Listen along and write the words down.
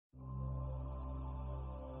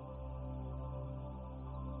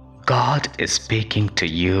God is speaking to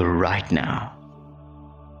you right now.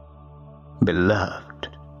 Beloved,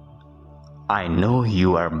 I know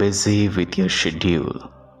you are busy with your schedule,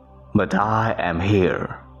 but I am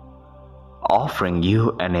here, offering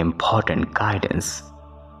you an important guidance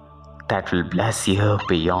that will bless you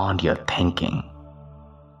beyond your thinking.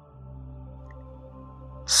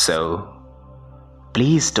 So,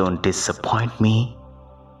 please don't disappoint me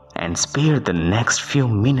and spare the next few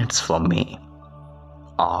minutes for me,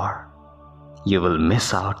 or you will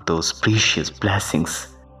miss out those precious blessings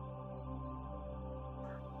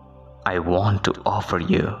I want to offer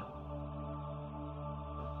you.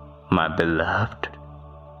 My beloved,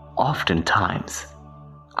 oftentimes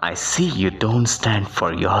I see you don't stand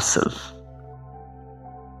for yourself.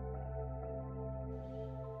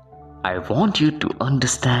 I want you to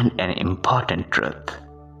understand an important truth.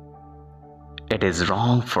 It is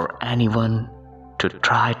wrong for anyone to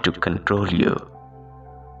try to control you,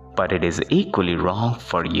 but it is equally wrong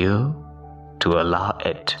for you to allow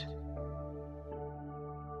it.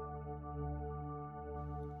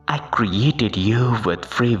 I created you with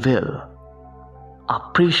free will, a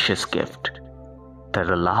precious gift that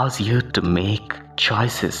allows you to make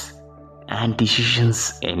choices and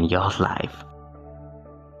decisions in your life.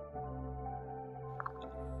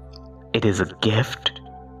 It is a gift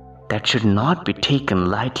that should not be taken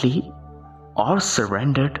lightly or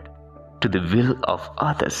surrendered to the will of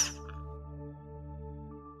others.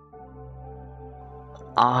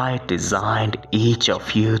 I designed each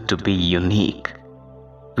of you to be unique,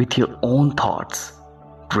 with your own thoughts,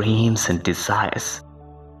 dreams, and desires.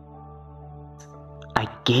 I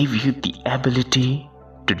gave you the ability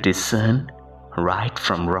to discern right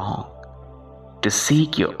from wrong, to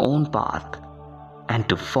seek your own path, and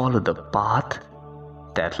to follow the path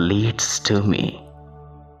that leads to me.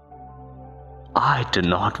 I do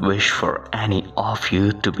not wish for any of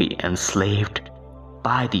you to be enslaved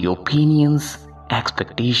by the opinions,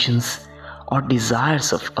 expectations, or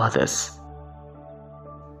desires of others.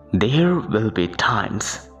 There will be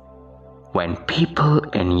times when people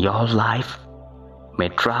in your life may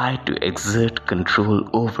try to exert control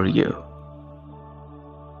over you.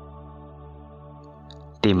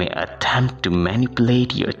 They may attempt to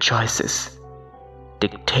manipulate your choices,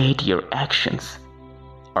 dictate your actions,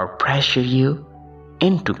 or pressure you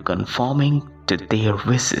into conforming to their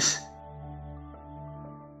wishes.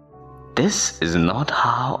 This is not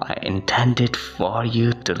how I intended for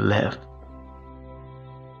you to live.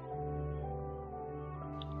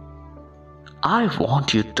 I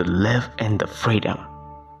want you to live in the freedom,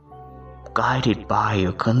 guided by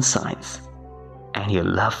your conscience and your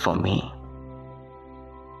love for me.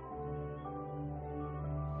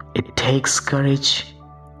 It takes courage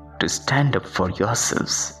to stand up for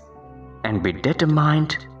yourselves and be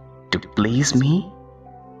determined to please me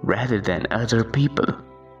rather than other people.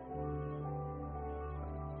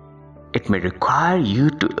 It may require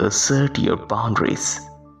you to assert your boundaries,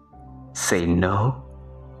 say no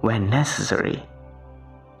when necessary,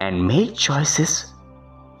 and make choices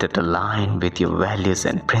that align with your values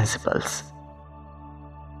and principles,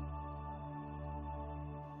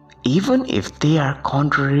 even if they are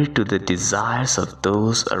contrary to the desires of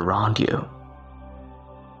those around you.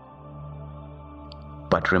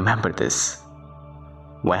 But remember this: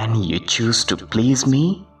 when you choose to please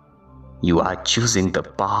me, you are choosing the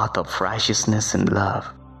path of righteousness and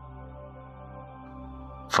love.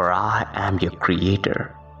 For I am your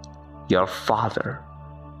Creator, your Father,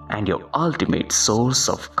 and your ultimate source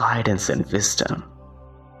of guidance and wisdom.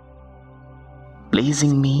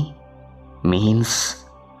 Pleasing me means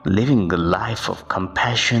living a life of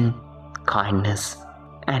compassion, kindness,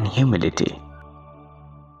 and humility.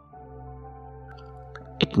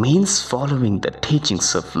 It means following the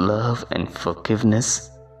teachings of love and forgiveness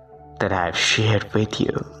that I have shared with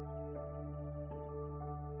you.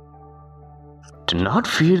 Do not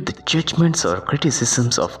fear the judgments or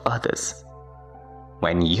criticisms of others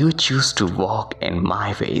when you choose to walk in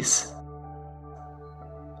my ways.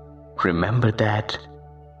 Remember that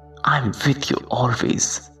I am with you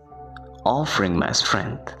always, offering my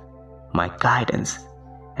strength, my guidance,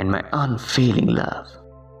 and my unfailing love.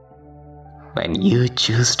 When you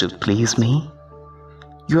choose to please me,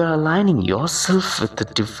 you are aligning yourself with the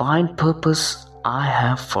divine purpose I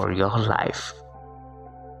have for your life.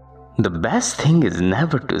 The best thing is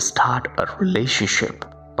never to start a relationship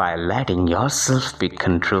by letting yourself be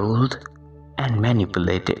controlled and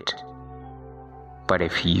manipulated. But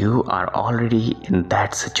if you are already in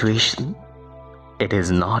that situation, it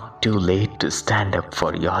is not too late to stand up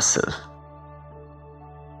for yourself.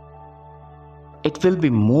 It will be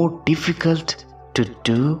more difficult to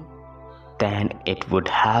do than it would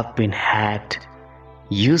have been had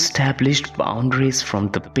you established boundaries from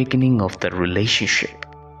the beginning of the relationship,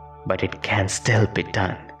 but it can still be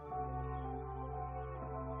done.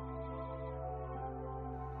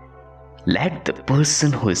 Let the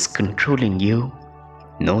person who is controlling you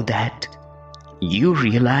know that you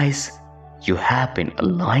realize you have been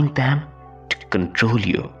allowing them to control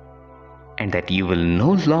you and that you will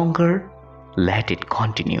no longer let it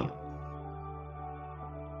continue.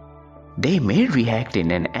 They may react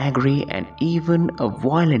in an angry and even a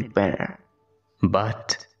violent manner,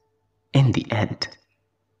 but in the end,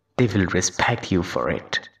 they will respect you for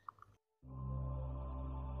it.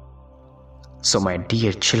 So, my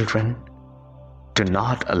dear children, do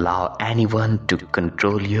not allow anyone to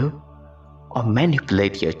control you or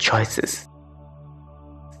manipulate your choices.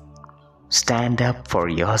 Stand up for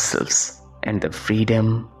yourselves and the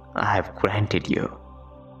freedom I have granted you.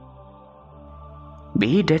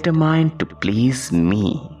 Be determined to please me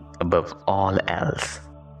above all else,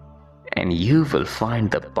 and you will find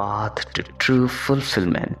the path to true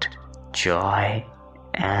fulfillment, joy,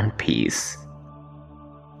 and peace.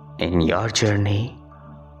 In your journey,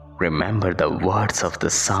 remember the words of the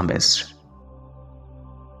Psalmist.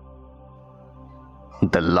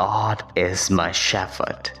 The Lord is my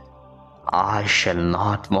shepherd, I shall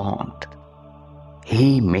not want.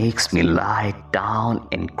 He makes me lie down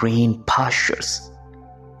in green pastures.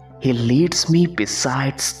 He leads me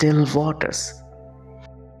beside still waters.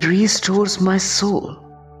 He restores my soul.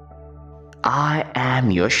 I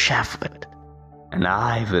am your shepherd, and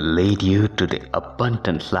I will lead you to the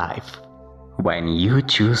abundant life when you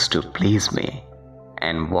choose to please me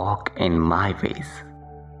and walk in my ways.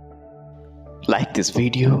 Like this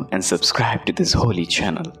video and subscribe to this holy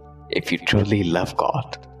channel if you truly love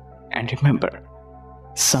God. And remember,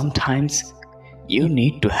 sometimes you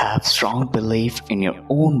need to have strong belief in your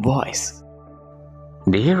own voice.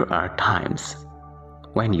 There are times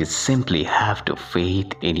when you simply have to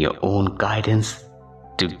faith in your own guidance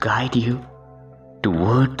to guide you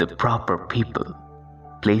toward the proper people,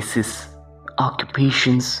 places,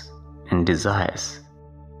 occupations, and desires.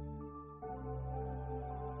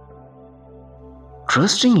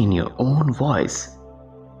 Trusting in your own voice,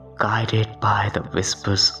 guided by the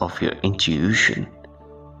whispers of your intuition,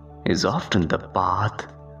 is often the path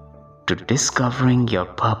to discovering your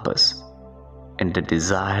purpose and the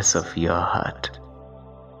desires of your heart.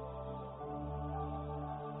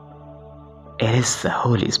 It is the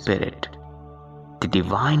Holy Spirit, the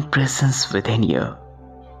divine presence within you,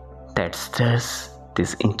 that stirs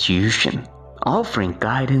this intuition, offering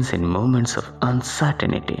guidance in moments of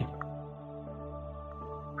uncertainty.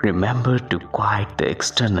 Remember to quiet the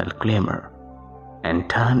external clamor and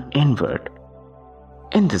turn inward.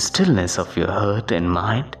 In the stillness of your heart and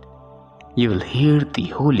mind, you will hear the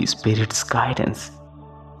Holy Spirit's guidance.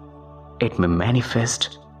 It may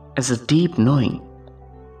manifest as a deep knowing,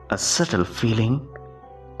 a subtle feeling,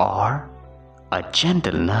 or a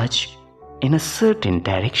gentle nudge in a certain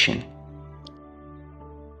direction.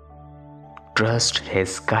 Trust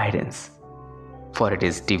His guidance, for it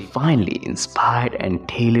is divinely inspired and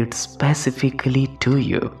tailored specifically to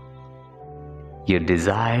you. Your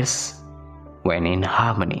desires, when in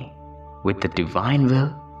harmony with the divine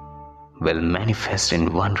will manifest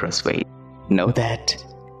in wondrous ways. Know that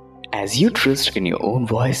as you trust in your own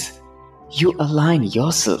voice, you align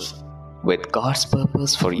yourself with God's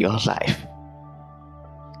purpose for your life.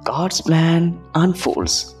 God's plan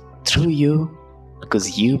unfolds through you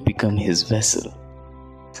because you become His vessel.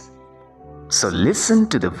 So listen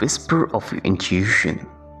to the whisper of your intuition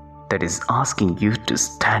that is asking you to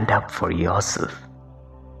stand up for yourself.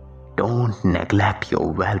 Don't neglect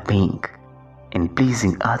your well-being in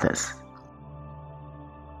pleasing others.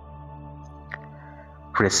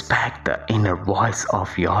 Respect the inner voice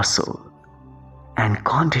of your soul and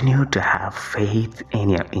continue to have faith in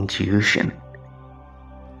your intuition.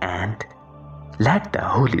 And let the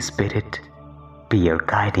Holy Spirit be your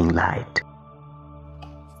guiding light.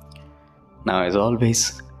 Now, as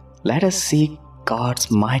always, let us seek God's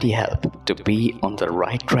mighty help to be on the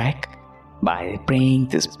right track by praying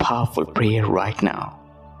this powerful prayer right now.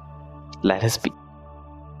 Let us be.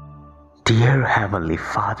 Dear Heavenly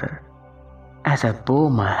Father, as I bow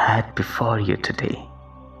my head before you today,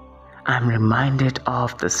 I am reminded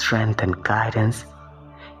of the strength and guidance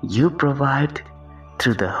you provide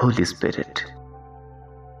through the Holy Spirit.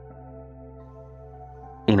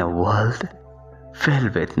 In a world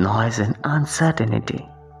filled with noise and uncertainty,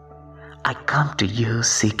 I come to you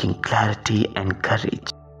seeking clarity and courage.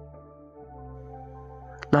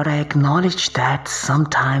 Lord, I acknowledge that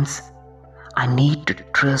sometimes I need to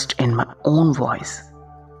trust in my own voice,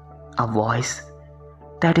 a voice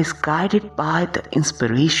that is guided by the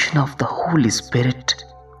inspiration of the Holy Spirit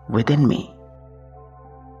within me.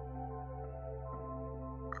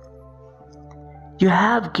 You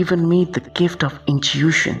have given me the gift of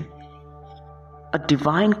intuition, a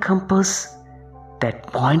divine compass that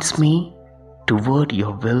points me toward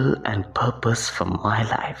your will and purpose for my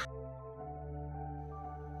life.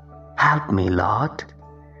 Help me, Lord,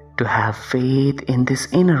 to have faith in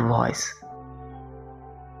this inner voice,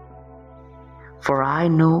 for I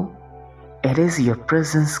know it is your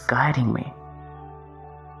presence guiding me.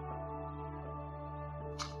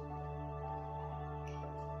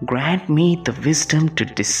 Grant me the wisdom to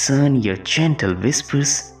discern your gentle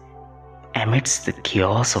whispers amidst the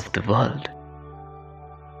chaos of the world.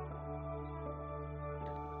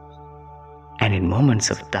 And in moments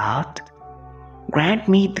of doubt, grant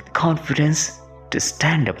me the confidence to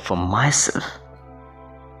stand up for myself,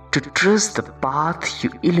 to trust the path you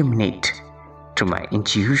illuminate to my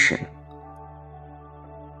intuition.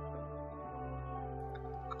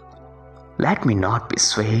 Let me not be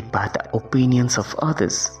swayed by the opinions of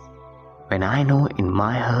others when I know in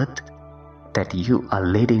my heart that you are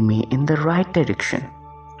leading me in the right direction.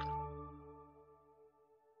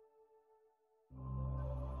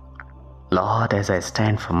 Lord, as I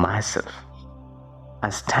stand for myself, I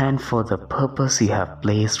stand for the purpose you have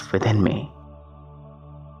placed within me.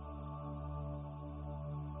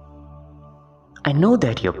 I know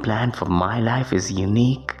that your plan for my life is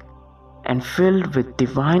unique and filled with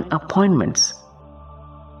divine appointments.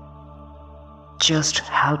 Just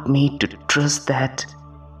help me to trust that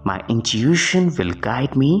my intuition will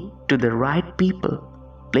guide me to the right people,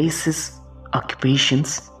 places,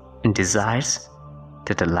 occupations, and desires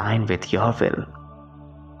that align with your will.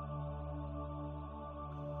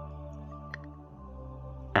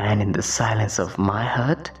 And in the silence of my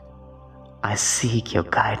heart, I seek your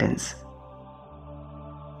guidance.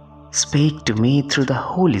 Speak to me through the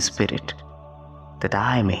Holy Spirit, that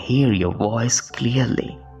I may hear your voice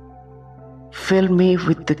clearly. Fill me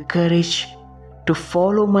with the courage to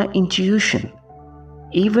follow my intuition,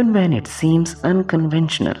 even when it seems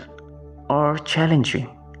unconventional or challenging.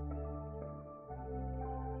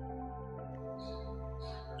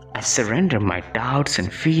 I surrender my doubts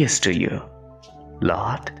and fears to you,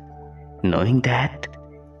 Lord, knowing that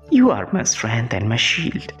you are my strength and my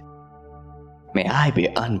shield. May I be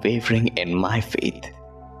unwavering in my faith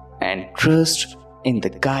and trust in the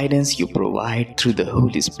guidance you provide through the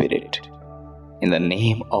Holy Spirit. In the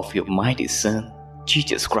name of your mighty Son,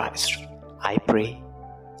 Jesus Christ, I pray.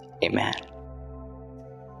 Amen.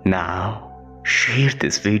 Now, share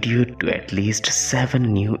this video to at least 7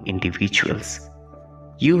 new individuals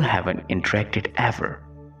you haven't interacted ever,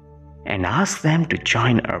 and ask them to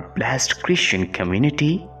join our blessed Christian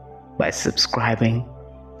community by subscribing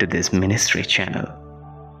to this ministry channel.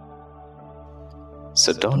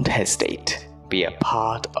 So don't hesitate, be a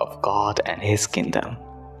part of God and His kingdom,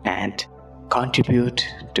 and contribute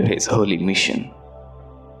to His holy mission.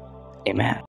 Amen.